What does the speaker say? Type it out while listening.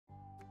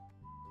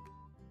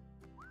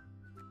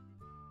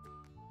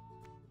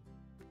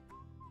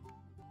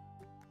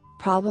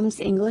problems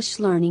English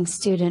learning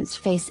students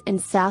face in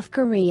South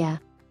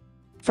Korea.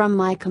 From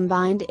my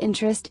combined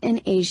interest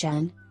in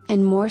Asian,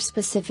 and more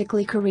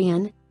specifically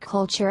Korean,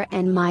 culture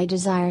and my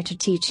desire to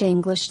teach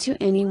English to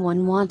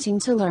anyone wanting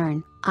to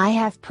learn, I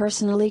have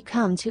personally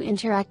come to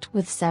interact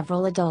with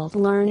several adult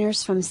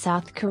learners from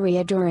South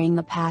Korea during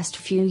the past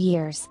few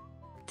years.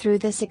 Through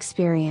this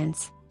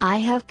experience, I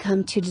have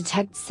come to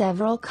detect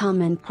several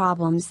common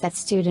problems that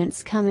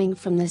students coming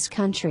from this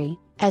country,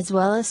 as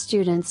well as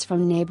students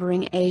from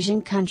neighboring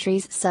Asian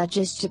countries such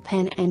as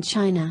Japan and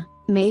China,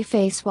 may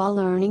face while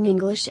learning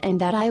English,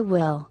 and that I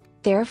will,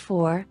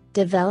 therefore,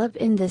 develop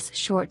in this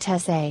short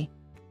essay.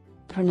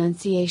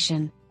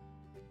 Pronunciation.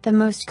 The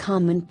most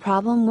common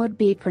problem would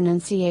be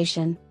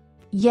pronunciation.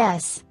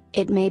 Yes,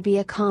 it may be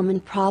a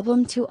common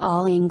problem to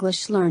all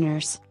English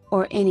learners,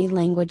 or any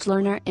language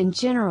learner in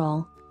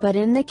general, but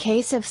in the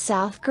case of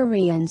South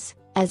Koreans,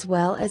 as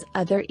well as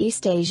other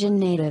East Asian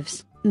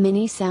natives,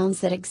 many sounds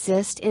that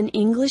exist in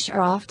English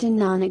are often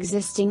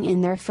non-existing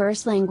in their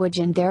first language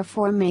and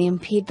therefore may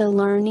impede the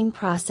learning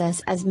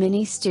process, as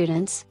many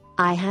students,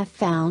 I have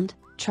found,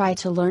 try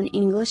to learn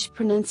English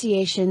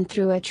pronunciation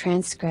through a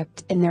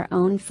transcript in their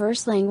own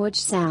first language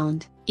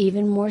sound,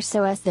 even more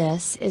so as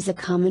this is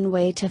a common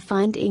way to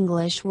find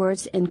English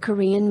words in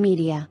Korean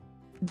media.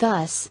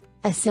 Thus,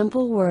 a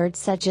simple word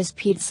such as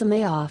pizza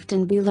may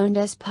often be learned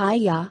as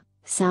paya,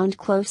 sound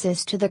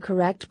closest to the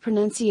correct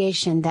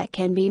pronunciation that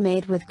can be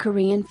made with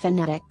Korean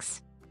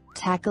phonetics.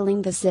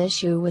 Tackling this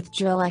issue with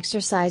drill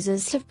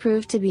exercises have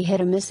proved to be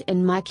hit or miss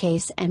in my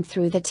case, and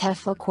through the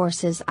TEFL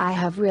courses I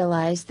have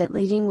realized that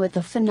leading with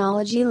a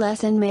phonology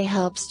lesson may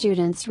help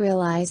students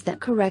realize that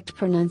correct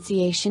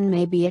pronunciation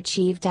may be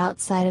achieved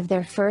outside of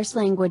their first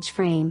language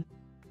frame.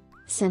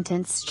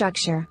 Sentence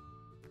structure.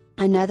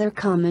 Another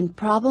common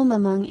problem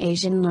among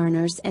Asian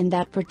learners, and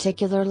that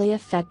particularly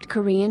affect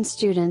Korean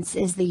students,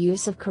 is the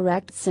use of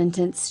correct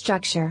sentence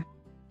structure.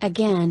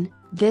 Again,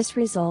 this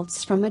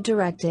results from a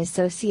direct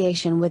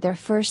association with their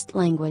first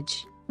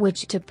language,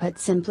 which, to put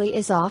simply,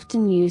 is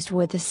often used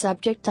with the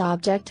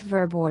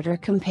subject-object-verb order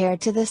compared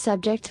to the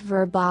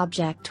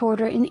subject-verb-object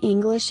order in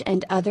English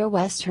and other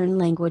Western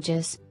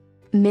languages.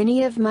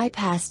 Many of my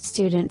past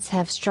students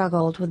have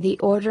struggled with the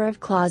order of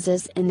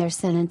clauses in their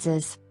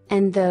sentences,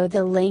 and though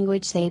the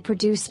language they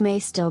produce may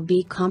still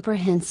be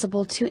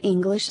comprehensible to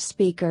English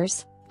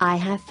speakers, I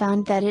have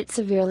found that it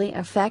severely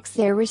affects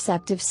their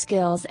receptive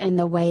skills and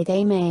the way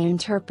they may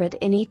interpret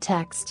any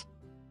text.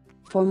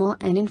 Formal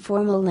and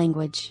informal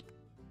language.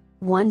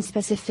 One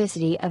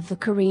specificity of the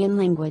Korean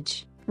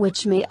language,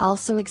 which may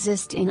also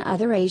exist in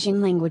other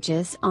Asian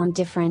languages on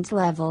different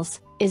levels,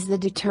 is the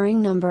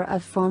deterring number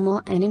of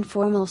formal and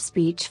informal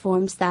speech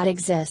forms that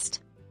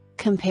exist.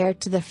 Compared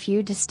to the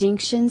few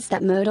distinctions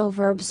that modal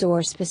verbs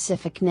or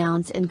specific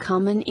nouns in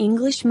common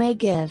English may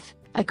give,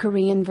 a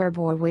Korean verb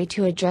or way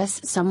to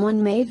address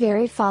someone may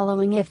vary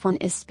following if one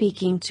is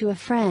speaking to a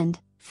friend,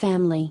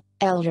 family,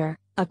 elder,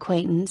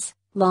 acquaintance,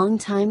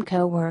 longtime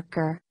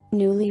co-worker,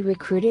 newly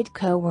recruited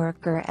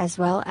co-worker, as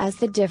well as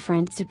the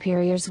different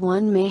superiors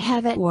one may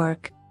have at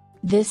work.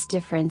 This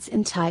difference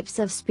in types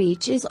of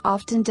speech is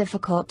often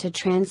difficult to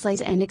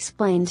translate and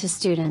explain to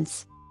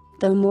students.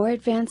 Though more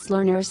advanced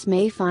learners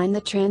may find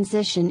the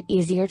transition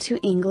easier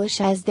to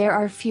English as there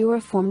are fewer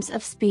forms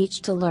of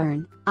speech to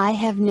learn, I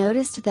have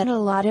noticed that a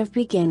lot of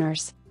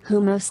beginners,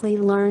 who mostly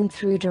learn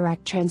through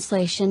direct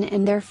translation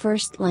in their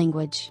first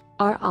language,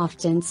 are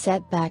often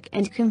set back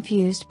and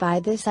confused by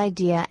this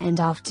idea and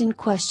often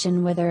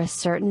question whether a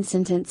certain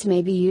sentence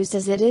may be used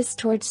as it is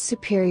towards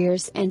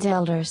superiors and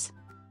elders.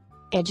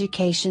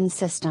 Education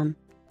system.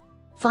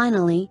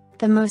 Finally,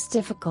 the most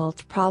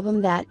difficult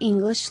problem that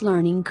English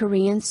learning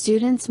Korean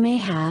students may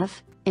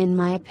have, in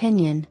my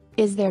opinion,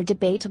 is their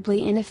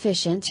debatably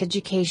inefficient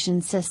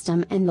education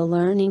system and the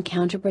learning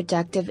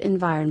counterproductive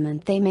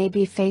environment they may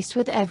be faced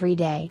with every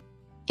day.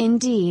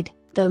 Indeed,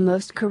 though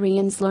most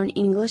Koreans learn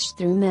English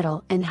through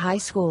middle and high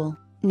school,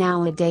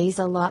 nowadays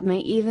a lot may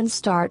even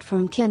start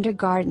from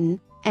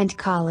kindergarten, and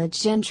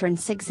college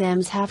entrance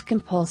exams have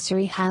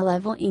compulsory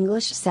high-level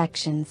English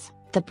sections.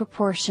 The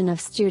proportion of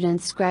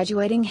students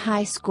graduating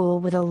high school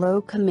with a low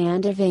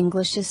command of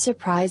English is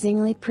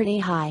surprisingly pretty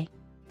high.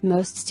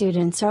 Most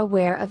students are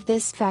aware of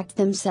this fact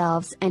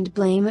themselves and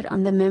blame it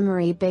on the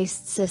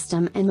memory-based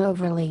system and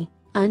overly,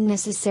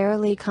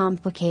 unnecessarily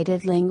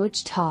complicated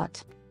language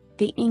taught.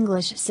 The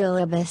English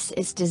syllabus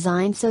is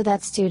designed so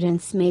that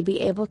students may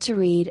be able to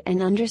read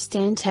and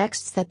understand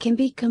texts that can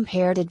be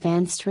compared to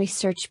advanced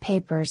research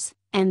papers.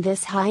 And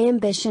this high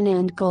ambition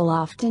and goal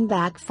often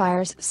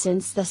backfires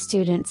since the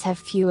students have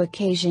few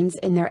occasions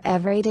in their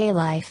everyday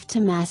life to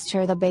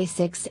master the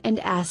basics and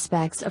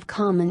aspects of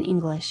common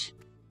English.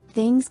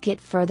 Things get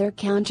further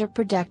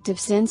counterproductive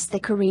since the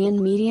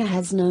Korean media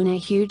has known a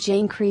huge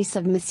increase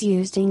of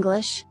misused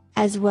English,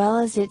 as well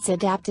as its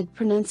adapted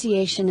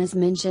pronunciation as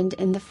mentioned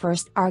in the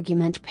first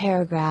argument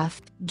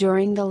paragraph,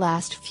 during the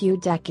last few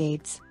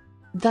decades.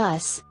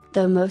 Thus,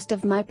 though most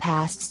of my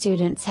past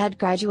students had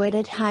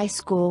graduated high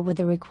school with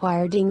the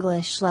required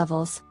English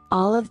levels,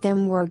 All of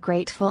them were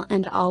grateful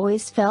and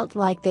always felt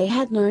like they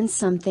had learned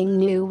something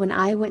new when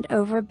I went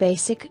over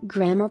basic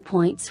grammar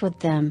points with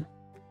them.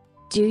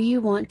 Do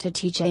you want to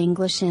teach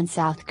English in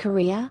South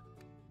Korea?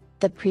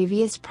 The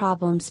previous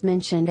problems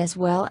mentioned, as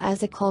well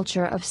as a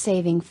culture of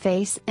saving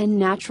face and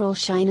natural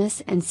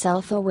shyness and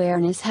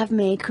self-awareness, have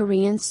made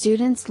Korean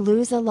students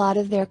lose a lot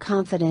of their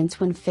confidence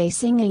when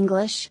facing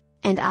English,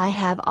 and I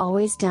have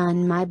always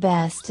done my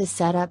best to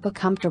set up a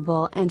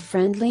comfortable and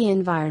friendly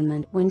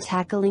environment when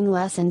tackling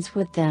lessons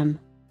with them.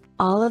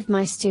 All of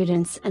my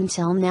students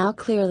until now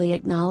clearly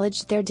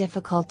acknowledged their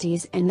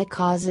difficulties and the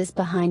causes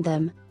behind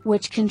them,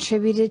 which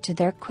contributed to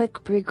their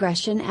quick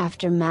progression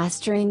after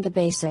mastering the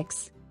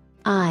basics.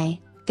 I,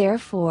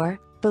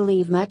 therefore,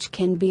 believe much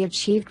can be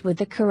achieved with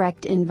the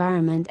correct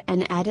environment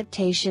and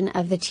adaptation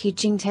of the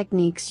teaching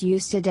techniques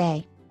used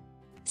today.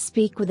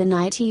 Speak with an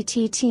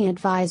ITTT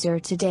advisor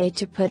today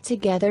to put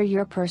together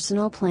your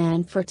personal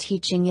plan for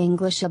teaching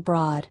English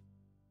abroad.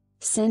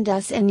 Send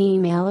us an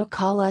email or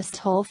call us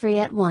toll-free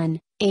at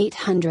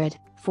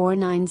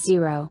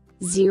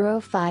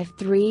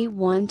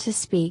 1-800-490-0531 to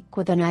speak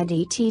with an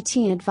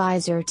ITTT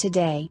advisor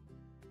today.